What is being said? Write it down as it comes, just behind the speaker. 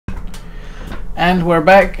And we're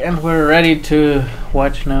back and we're ready to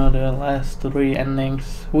watch now the last 3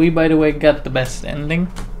 endings. We, by the way, got the best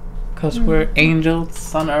ending because we're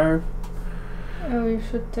angels on Earth. Oh, you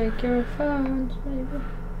should take your phones, maybe.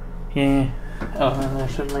 Yeah. Oh, and I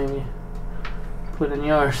should maybe put in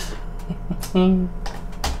yours.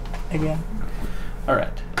 Again.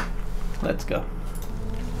 Alright. Let's go.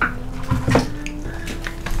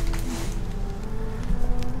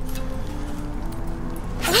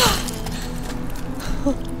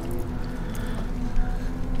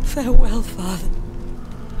 Farewell, Father.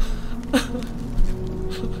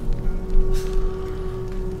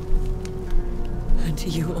 And to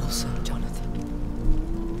you also, Jonathan.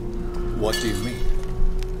 What do you mean?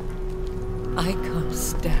 I can't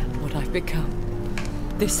stand what I've become.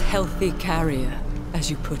 This healthy carrier,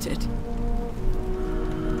 as you put it.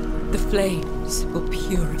 The flames will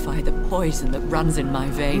purify the poison that runs in my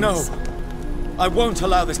veins. No! I won't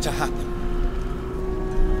allow this to happen.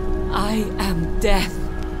 I am death,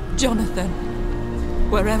 Jonathan.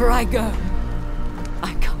 Wherever I go,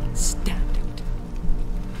 I can't stand it.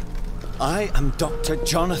 I am Dr.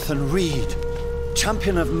 Jonathan Reed,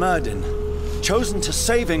 champion of Murden, chosen to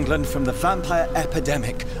save England from the vampire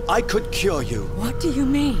epidemic. I could cure you. What do you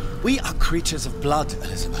mean? We are creatures of blood,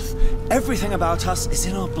 Elizabeth. Everything about us is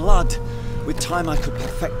in our blood. With time, I could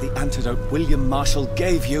perfect the antidote William Marshall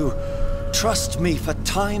gave you. Trust me, for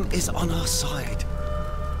time is on our side.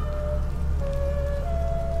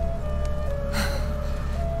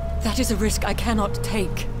 That is a risk I cannot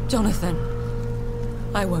take, Jonathan.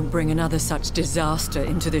 I won't bring another such disaster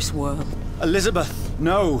into this world. Elizabeth,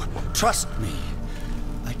 no. Trust me.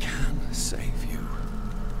 I can save you.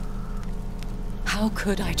 How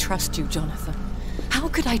could I trust you, Jonathan? How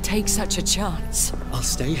could I take such a chance? I'll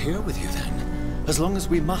stay here with you then. As long as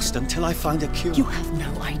we must, until I find a cure. You have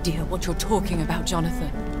no idea what you're talking about,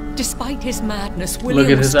 Jonathan. Despite his madness,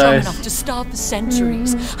 William was strong enough to starve for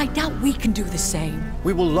centuries. I doubt we can do the same.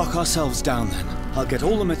 We will lock ourselves down then. I'll get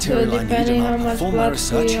all the material I need and I'll perform my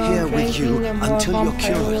research here with you until you're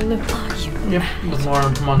cured. Are you? Yep, the more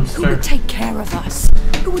Who monster. would take care of us?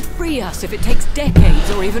 Who would free us if it takes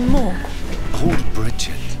decades or even more? Old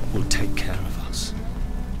Bridget will take care of us.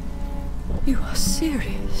 You are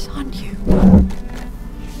serious, aren't you?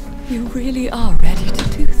 You really are ready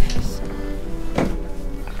to do this.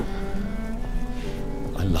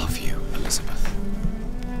 I love you, Elizabeth.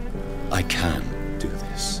 I can do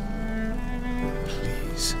this.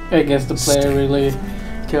 Please. I guess the player really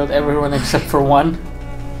killed everyone except for one.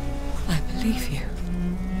 I believe you.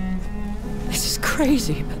 This is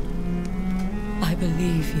crazy, but I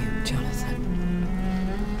believe you, Jonathan.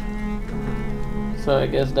 So I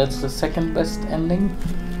guess that's the second best ending.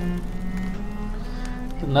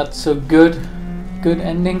 The not so good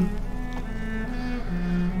ending.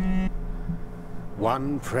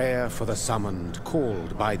 One prayer for the summoned,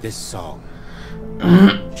 called by this song.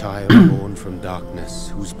 Child born from darkness,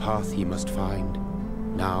 whose path he must find.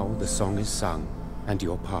 Now the song is sung, and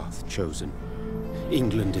your path chosen.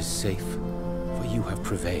 England is safe, for you have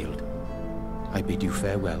prevailed. I bid you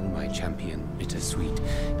farewell, my champion, bittersweet.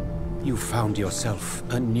 You found yourself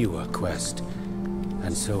a newer quest,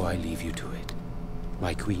 and so I leave you to it.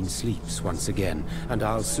 My queen sleeps once again, and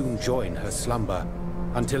I'll soon join her slumber,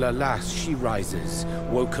 until alas she rises,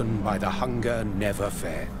 woken by the hunger never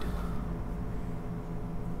fed.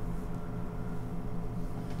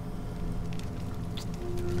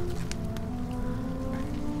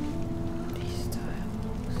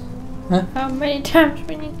 Huh? How many times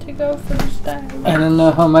we need to go for this time? I don't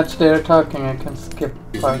know how much they're talking, I can skip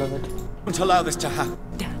part of it. Don't allow this to happen.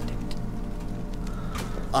 Damn it.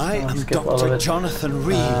 I am skip all of Dr. it. Jonathan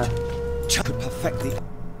Reed. To perfect the...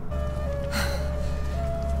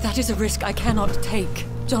 That is a risk I cannot take,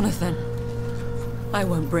 Jonathan. I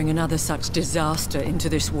won't bring another such disaster into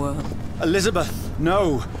this world. Elizabeth,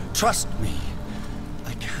 no. Trust me.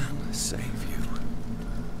 I can save you.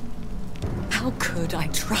 How could I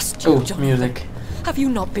trust you, Oh, Jonathan? music. Have you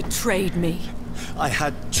not betrayed me? I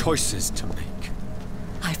had choices to make.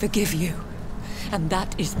 I forgive you, and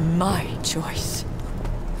that is my choice.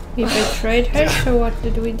 We betrayed her, so what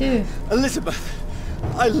did we do? Elizabeth,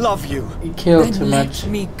 I love you. He killed Then too let much.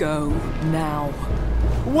 me go now.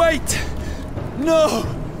 Wait! No!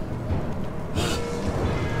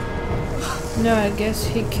 No, I guess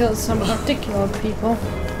he killed some particular people.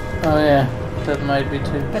 Oh yeah, that might be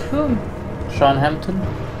too. But whom? Sean Hampton?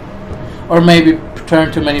 Or maybe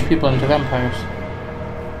turn too many people into vampires.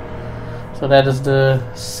 So that is the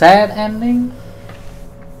sad ending.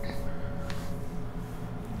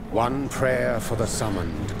 One prayer for the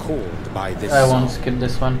summoned, called by this I won't song. skip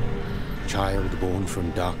this one. Child born from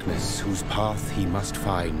darkness, whose path he must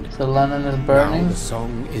find. So London is burning. Now the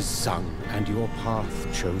song is sung, and your path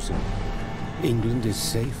chosen. England is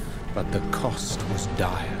safe, but the cost was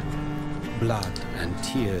dire. Blood and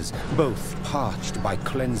tears, both parched by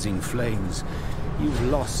cleansing flames. You've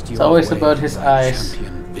lost your It's always way, about his my eyes.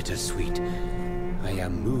 champion bittersweet. I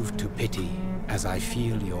am moved to pity as I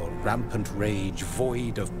feel your rampant rage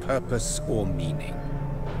void of purpose or meaning.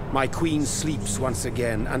 My queen sleeps once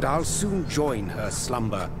again, and I'll soon join her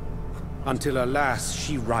slumber. Until alas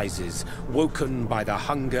she rises, woken by the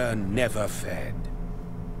hunger never fed.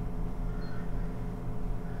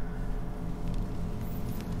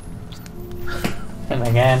 And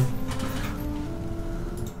again.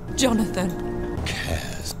 Jonathan,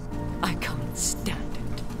 Cares. I can't stand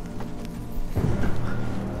it.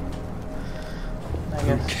 I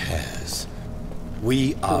guess. Cares.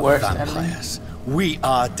 We are worst vampires. We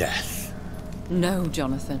are death. No,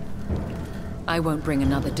 Jonathan. I won't bring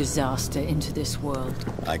another disaster into this world.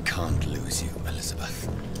 I can't lose you, Elizabeth.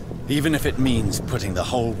 Even if it means putting the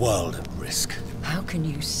whole world at risk. How can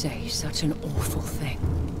you say such an awful thing?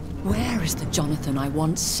 Where is the Jonathan I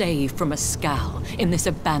once saved from a scowl in this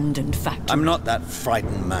abandoned factory? I'm not that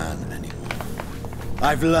frightened man anymore.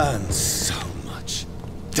 I've learned so much.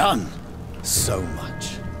 Done so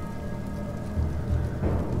much.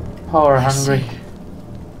 Power I hungry. see.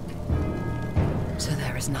 So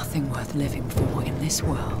there is nothing worth living for in this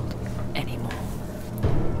world anymore.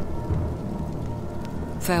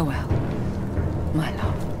 Farewell, my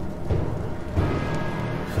love.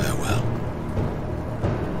 Farewell.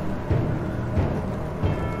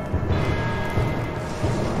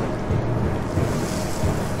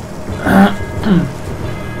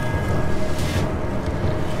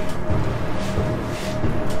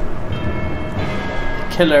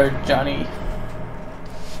 Killer Johnny.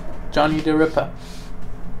 Johnny the Ripper.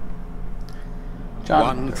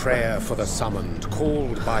 One prayer for the summoned,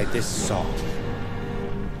 called by this song.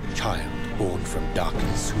 Child born from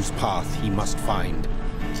darkness, whose path he must find.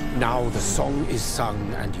 Now the song is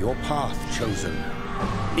sung, and your path chosen.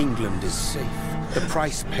 England is safe, the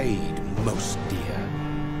price paid most dear.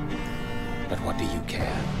 But what do you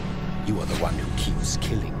care? You are the one who keeps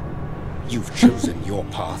killing. You've chosen your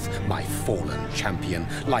path, my fallen champion,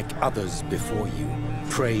 like others before you.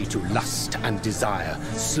 Prey to lust and desire,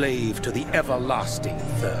 slave to the everlasting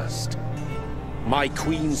thirst. My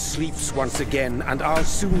queen sleeps once again, and I'll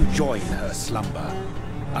soon join her slumber.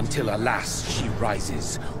 Until alas she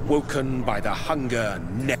rises, woken by the hunger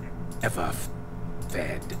never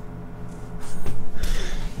fed.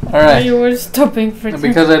 Alright. You were stopping for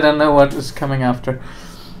Because I don't know what is coming after.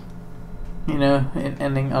 You know,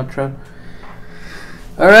 ending outro.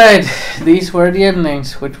 Alright, these were the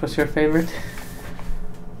endings. Which was your favorite?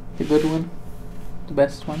 The good one? The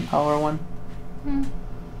best one? Our one?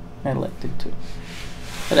 I liked it too.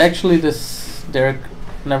 But actually this Derek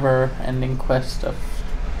never-ending quest of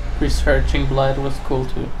researching blood was cool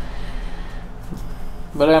too.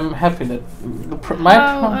 But I'm happy that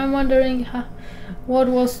I'm wondering what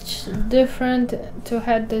was different to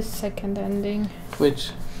have this second ending.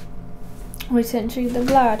 Which? Essentially the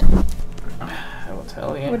blood. I will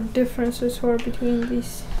tell you. What differences were between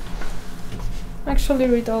these? Actually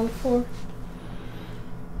read all four.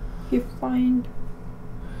 You find.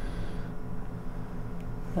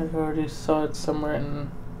 I already saw it somewhere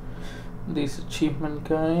in these achievement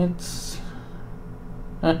guides.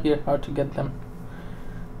 Here, how to get them.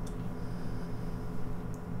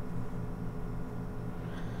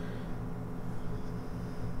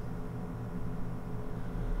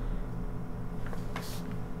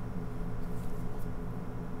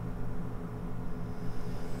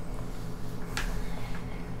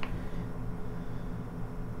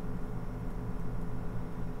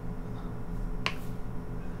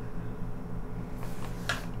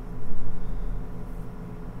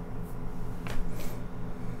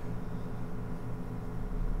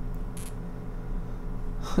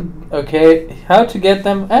 Okay, how to get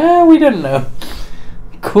them? We don't know.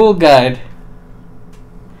 Cool guide.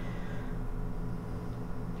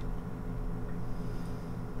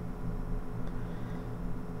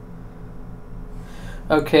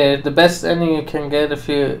 Okay, the best ending you can get if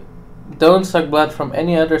you don't suck blood from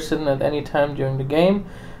any other citizen at any time during the game,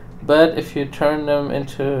 but if you turn them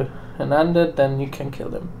into an undead, then you can kill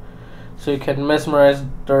them. So you can mesmerize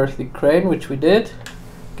Dorothy Crane, which we did.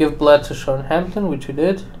 Give blood to Sean Hampton, which we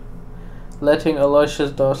did. Letting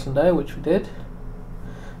Aloysius Dawson die, which we did.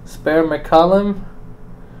 Spare McCallum.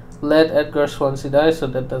 Let Edgar Swansea die, so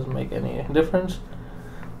that doesn't make any difference.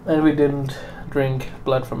 And we didn't drink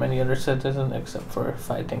blood from any other citizen except for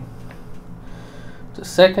fighting. The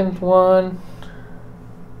second one,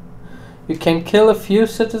 you can kill a few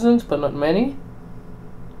citizens, but not many.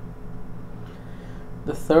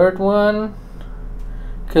 The third one,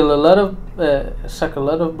 kill a lot of, suck a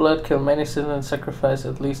lot of blood, kill many citizens, sacrifice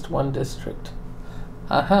at least one district.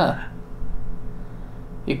 Aha.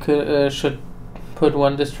 You could should put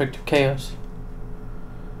one district to chaos.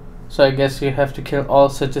 So I guess you have to kill all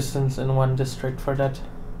citizens in one district for that.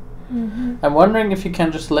 I'm wondering if you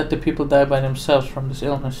can just let the people die by themselves from this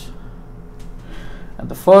illness. And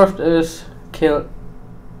the fourth is kill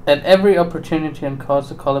at every opportunity and cause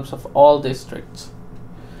the collapse of all districts.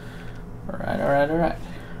 Alright.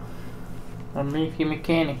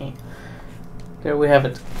 Mechanic. There we have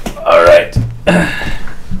it. Alright.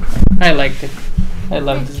 I liked it. I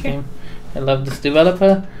love this game. I love this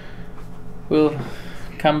developer. We'll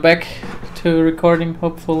come back to recording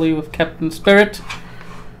hopefully with Captain Spirit.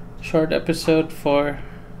 Short episode for,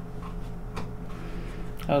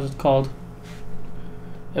 how's it called?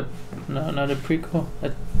 No, not a prequel.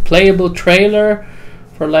 A playable trailer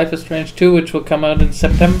for Life is Strange 2, which will come out in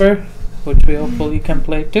September, which we hopefully can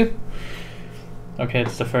play too. Okay,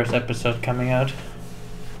 it's the first episode coming out,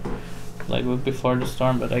 like with Before the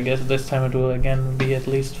Storm, but I guess this time it will again be at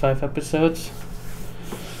least 5 episodes.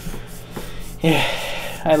 Yeah,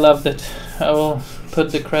 I loved it. I will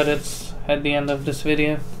put the credits at the end of this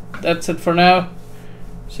video. That's it for now.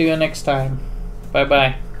 See you next time. Bye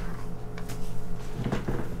bye.